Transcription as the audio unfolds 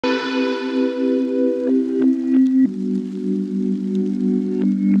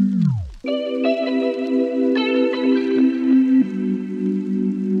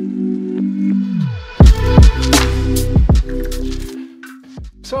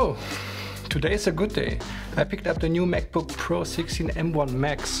So, today's a good day. I picked up the new MacBook Pro 16 M1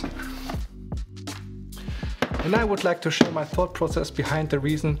 Max. And I would like to share my thought process behind the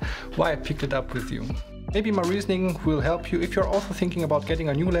reason why I picked it up with you. Maybe my reasoning will help you if you're also thinking about getting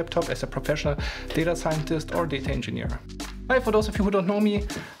a new laptop as a professional data scientist or data engineer. Hi, for those of you who don't know me,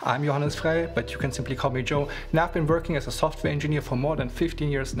 I'm Johannes Frey, but you can simply call me Joe, and I've been working as a software engineer for more than 15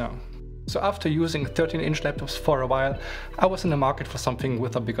 years now. So after using 13-inch laptops for a while, I was in the market for something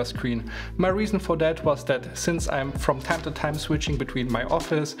with a bigger screen. My reason for that was that since I'm from time to time switching between my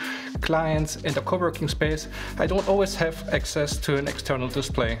office, clients and a co-working space, I don't always have access to an external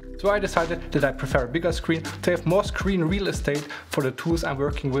display. So I decided that I prefer a bigger screen to have more screen real estate for the tools I'm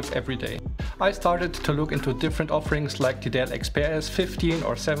working with every day. I started to look into different offerings like the Dell XPS 15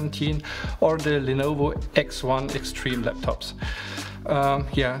 or 17 or the Lenovo X1 Extreme laptops.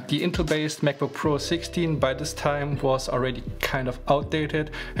 The Intel-based MacBook Pro 16 by this time was already kind of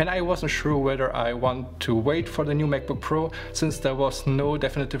outdated, and I wasn't sure whether I want to wait for the new MacBook Pro since there was no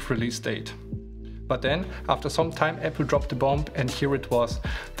definitive release date. But then, after some time, Apple dropped the bomb and here it was,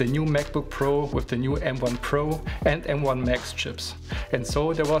 the new MacBook Pro with the new M1 Pro and M1 Max chips. And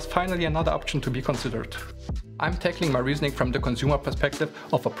so there was finally another option to be considered. I'm tackling my reasoning from the consumer perspective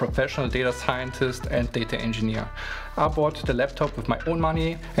of a professional data scientist and data engineer. I bought the laptop with my own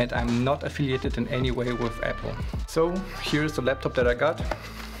money and I'm not affiliated in any way with Apple. So here's the laptop that I got.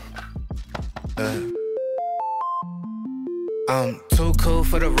 I'm too cool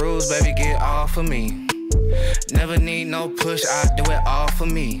for the rules, baby, get off of me. Never need no push, I do it all for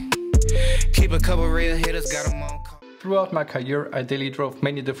me. Keep a couple real hitters, got them on. Throughout my career, I daily drove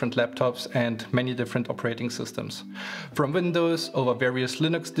many different laptops and many different operating systems. From Windows over various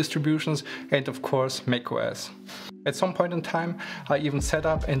Linux distributions and of course macOS. At some point in time, I even set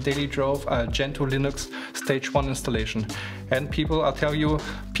up and daily drove a Gentoo Linux Stage 1 installation. And people, I'll tell you,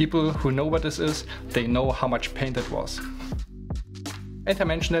 people who know what this is, they know how much pain that was. And I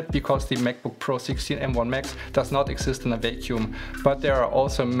mention it because the MacBook Pro 16 M1 Max does not exist in a vacuum, but there are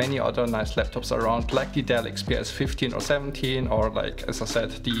also many other nice laptops around, like the Dell XPS 15 or 17, or like, as I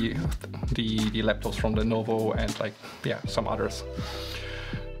said, the laptops from Lenovo and some others.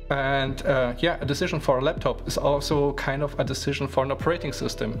 And a decision for a laptop is also kind of a decision for an operating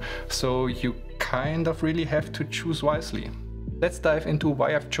system, so you kind of really have to choose wisely. Let's dive into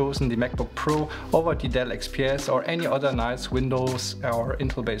why I've chosen the MacBook Pro over the Dell XPS or any other nice Windows or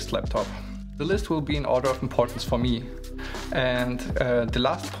Intel-based laptop. The list will be in order of importance for me, and the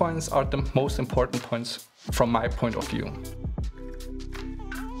last points are the most important points from my point of view.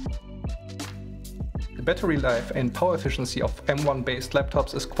 The battery life and power efficiency of M1 based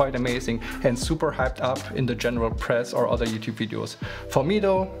laptops is quite amazing and super hyped up in the general press or other YouTube videos. For me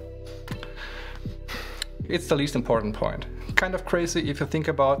though, it's the least important point. Kind of crazy if you think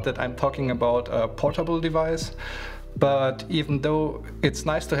about that I'm talking about a portable device, but even though it's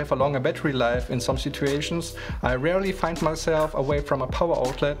nice to have a longer battery life in some situations, I rarely find myself away from a power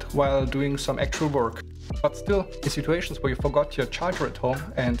outlet while doing some actual work. But still, in situations where you forgot your charger at home,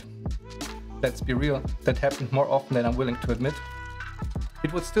 and let's be real, that happened more often than I'm willing to admit,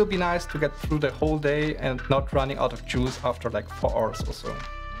 it would still be nice to get through the whole day and not running out of juice after like 4 hours or so.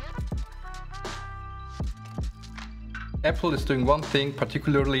 Apple is doing one thing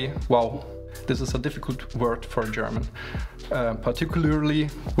particularly, wow, this is a difficult word for a German, particularly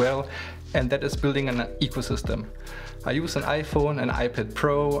well, and that is building an ecosystem. I use an iPhone, an iPad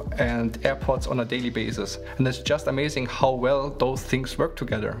Pro and AirPods on a daily basis, and it's just amazing how well those things work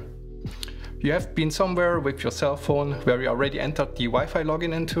together. You have been somewhere with your cell phone where you already entered the Wi-Fi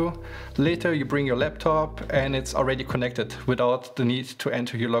login into. Later you bring your laptop and it's already connected without the need to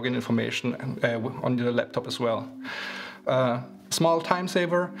enter your login information on your laptop as well. Small time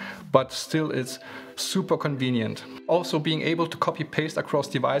saver, but still it's super convenient. Also being able to copy paste across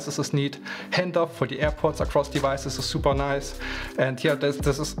devices is neat. Handoff for the AirPods across devices is super nice. And yeah,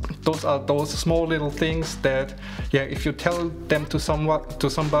 those are those small little things that, yeah, if you tell them to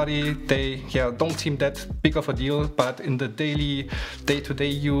somebody, they don't seem that big of a deal, but in the daily, day-to-day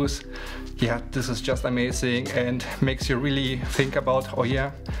use, yeah, this is just amazing and makes you really think about, oh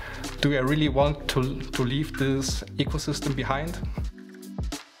yeah, do I really want to leave this ecosystem behind?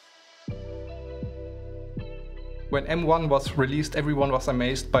 When M1 was released, everyone was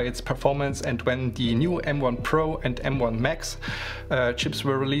amazed by its performance, and when the new M1 Pro and M1 Max chips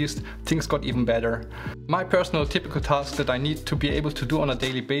were released, things got even better. My personal typical tasks that I need to be able to do on a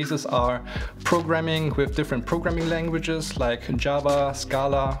daily basis are programming with different programming languages like Java,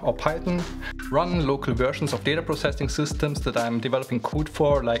 Scala or Python, run local versions of data processing systems that I'm developing code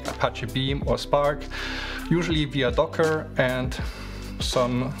for like Apache Beam or Spark, usually via Docker, and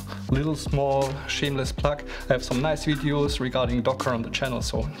some little small shameless plug. I have some nice videos regarding Docker on the channel,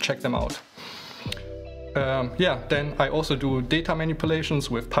 so check them out. Yeah, then I also do data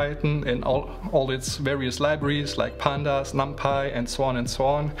manipulations with Python and all its various libraries like pandas, numpy, and so on and so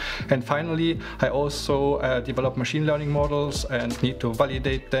on. And finally, I also develop machine learning models and need to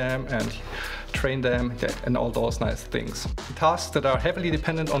validate them and train them and all those nice things. Tasks that are heavily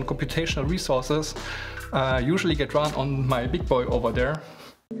dependent on computational resources usually get run on my big boy over there.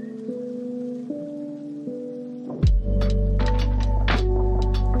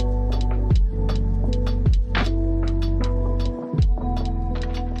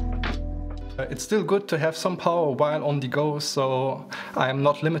 It's still good to have some power while on the go, so I am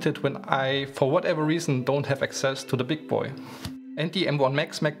not limited when I, for whatever reason, don't have access to the big boy. And the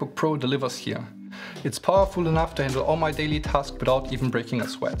M1 Macbook Pro delivers here. It's powerful enough to handle all my daily tasks without even breaking a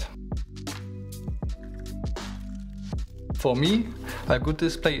sweat. For me, a good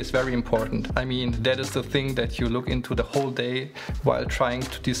display is very important. I mean, that is the thing that you look into the whole day while trying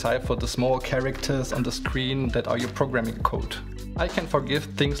to decipher the small characters on the screen that are your programming code. I can forgive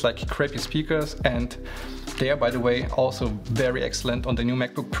things like crappy speakers, and they are, by the way, also very excellent on the new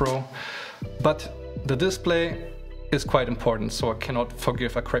MacBook Pro. But the display is quite important, so I cannot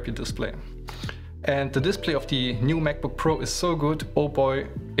forgive a crappy display. And the display of the new MacBook Pro is so good, oh boy,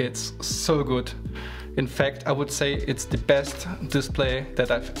 it's so good. In fact, I would say it's the best display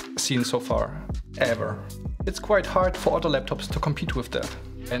that I've seen so far, ever. It's quite hard for other laptops to compete with that.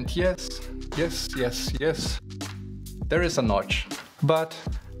 And yes, there is a notch. But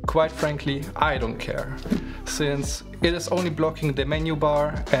quite frankly, I don't care, since it is only blocking the menu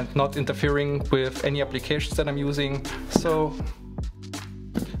bar and not interfering with any applications that I'm using, so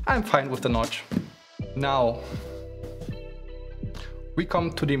I'm fine with the notch. Now, we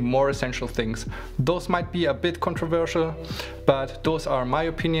come to the more essential things. Those might be a bit controversial, but those are my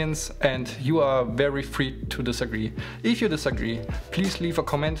opinions and you are very free to disagree. If you disagree, please leave a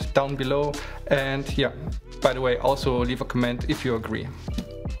comment down below, and yeah, by the way, also leave a comment if you agree.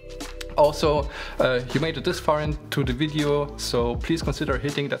 Also, you made it this far into the video, so please consider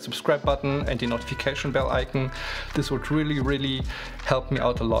hitting that subscribe button and the notification bell icon. This would really help me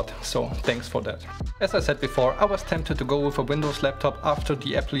out a lot, so thanks for that. As I said before, I was tempted to go with a Windows laptop after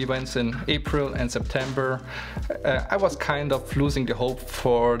the Apple events in April and September. I was kind of losing the hope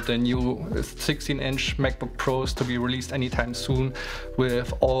for the new 16-inch MacBook Pros to be released anytime soon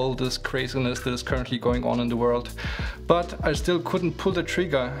with all this craziness that is currently going on in the world. But I still couldn't pull the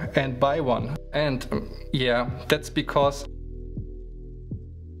trigger and buy one. And yeah, that's because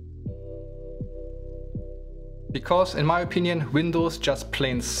in my opinion, Windows just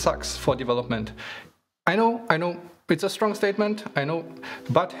plain sucks for development. I know, it's a strong statement, I know,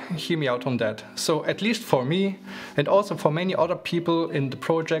 but hear me out on that. So at least for me, and also for many other people in the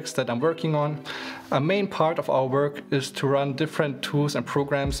projects that I'm working on, a main part of our work is to run different tools and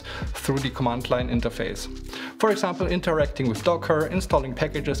programs through the command line interface. For example, interacting with Docker, installing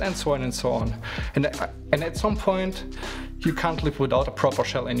packages, and so on and so on. And at some point, you can't live without a proper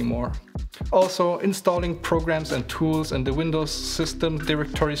shell anymore. Also, installing programs and tools in the Windows system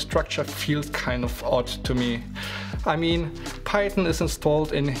directory structure feels kind of odd to me. I mean, Python is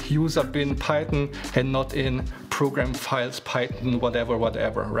installed in user bin Python and not in program files Python whatever,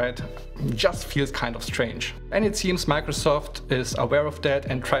 right? Just feels kind of strange. And it seems Microsoft is aware of that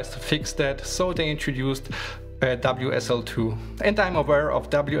and tries to fix that, so they introduced WSL2. And I'm aware of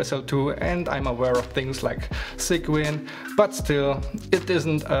WSL2 and I'm aware of things like Cygwin, but still, it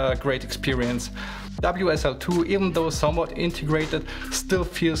isn't a great experience. WSL2, even though somewhat integrated, still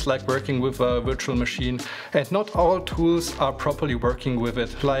feels like working with a virtual machine, and not all tools are properly working with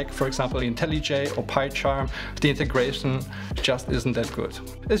it. Like, for example, IntelliJ or PyCharm, the integration just isn't that good.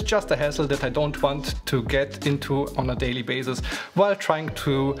 It's just a hassle that I don't want to get into on a daily basis while actually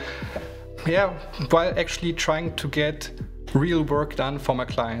trying to get real work done for my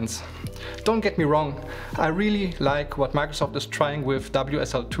clients. Don't get me wrong, I really like what Microsoft is trying with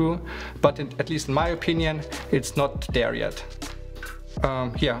WSL2, but at least in my opinion, it's not there yet.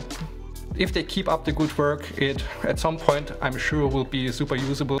 Yeah, if they keep up the good work, it at some point I'm sure will be super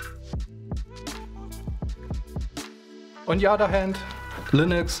usable. On the other hand,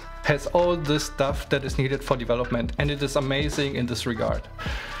 Linux has all this stuff that is needed for development, and it is amazing in this regard.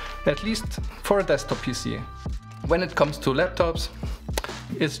 At least for a desktop PC. When it comes to laptops,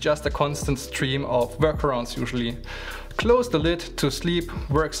 it's just a constant stream of workarounds usually. Close the lid to sleep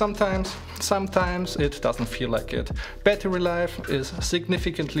works sometimes, sometimes it doesn't feel like it. Battery life is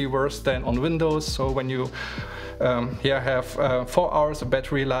significantly worse than on Windows, so when you have 4 hours of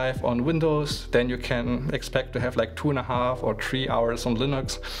battery life on Windows, then you can expect to have like 2.5 or 3 hours on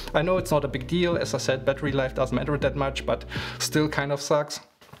Linux. I know it's not a big deal, as I said, battery life doesn't matter that much, but still kind of sucks.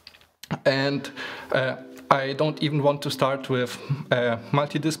 And I don't even want to start with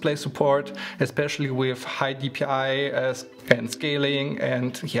multi-display support, especially with high DPI and scaling,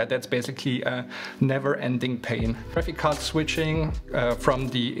 and yeah, that's basically a never-ending pain. Graphic card switching from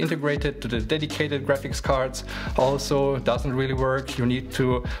the integrated to the dedicated graphics cards also doesn't really work. You need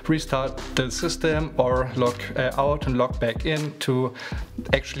to restart the system or log out and log back in to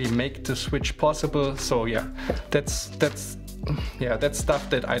actually make the switch possible. So yeah, that's stuff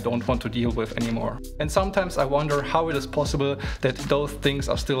that I don't want to deal with anymore. And sometimes I wonder how it is possible that those things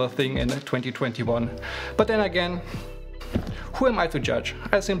are still a thing in 2021. But then again, who am I to judge?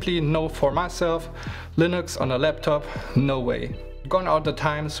 I simply know for myself, Linux on a laptop, no way. Gone are the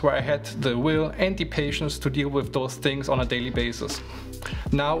times where I had the will and the patience to deal with those things on a daily basis.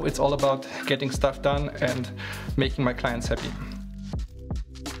 Now it's all about getting stuff done and making my clients happy.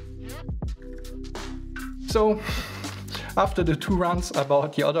 So, after the 2 runs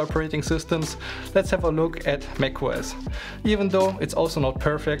about the other operating systems, let's have a look at macOS. Even though it's also not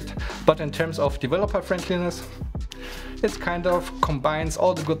perfect, but in terms of developer friendliness, it kind of combines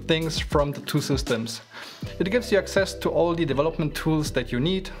all the good things from the 2 systems. It gives you access to all the development tools that you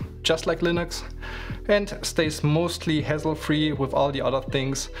need, just like Linux, and stays mostly hassle-free with all the other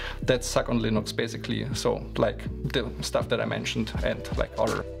things that suck on Linux basically. So like the stuff that I mentioned and like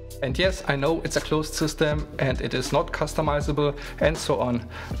other. And yes, I know it's a closed system and it is not customizable and so on,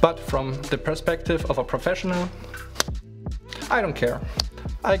 but from the perspective of a professional, I don't care.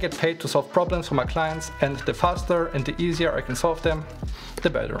 I get paid to solve problems for my clients, and the faster and the easier I can solve them, the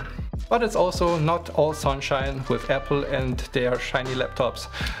better. But it's also not all sunshine with Apple and their shiny laptops.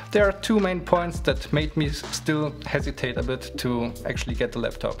 There are 2 main points that made me still hesitate a bit to actually get the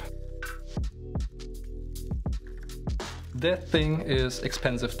laptop. That thing is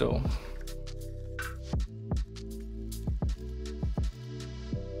expensive though.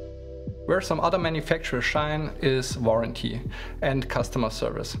 Where some other manufacturers shine is warranty and customer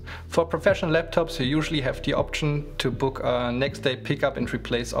service. For professional laptops you usually have the option to book a next day pickup and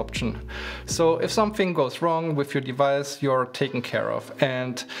replace option. So if something goes wrong with your device, you're taken care of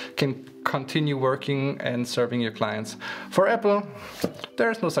and can continue working and serving your clients. For Apple,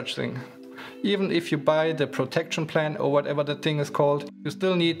 there is no such thing. Even if you buy the protection plan or whatever the thing is called, you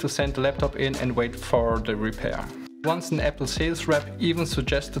still need to send the laptop in and wait for the repair. Once an Apple sales rep even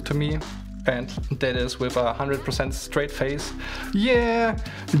suggested to me, and that is with a 100% straight face, yeah,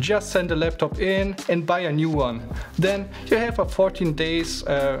 just send the laptop in and buy a new one. Then you have a 14 days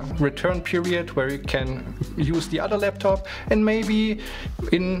return period where you can use the other laptop, and maybe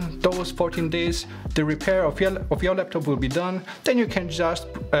in those 14 days the repair of your laptop will be done. Then you can just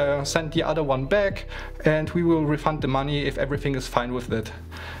send the other one back and we will refund the money if everything is fine with it.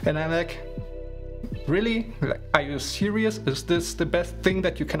 And I'm like, really? Are you serious? Is this the best thing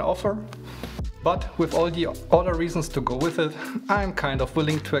that you can offer? But with all the other reasons to go with it, I'm kind of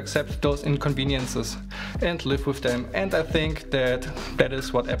willing to accept those inconveniences and live with them, and I think that that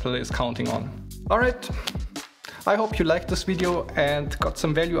is what Apple is counting on. Alright, I hope you liked this video and got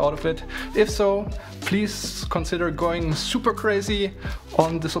some value out of it. If so, please consider going super crazy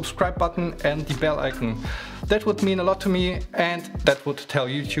on the subscribe button and the bell icon. That would mean a lot to me, and that would tell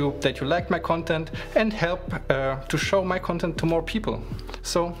YouTube that you like my content and help to show my content to more people.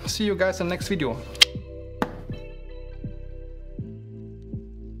 So see you guys in the next video.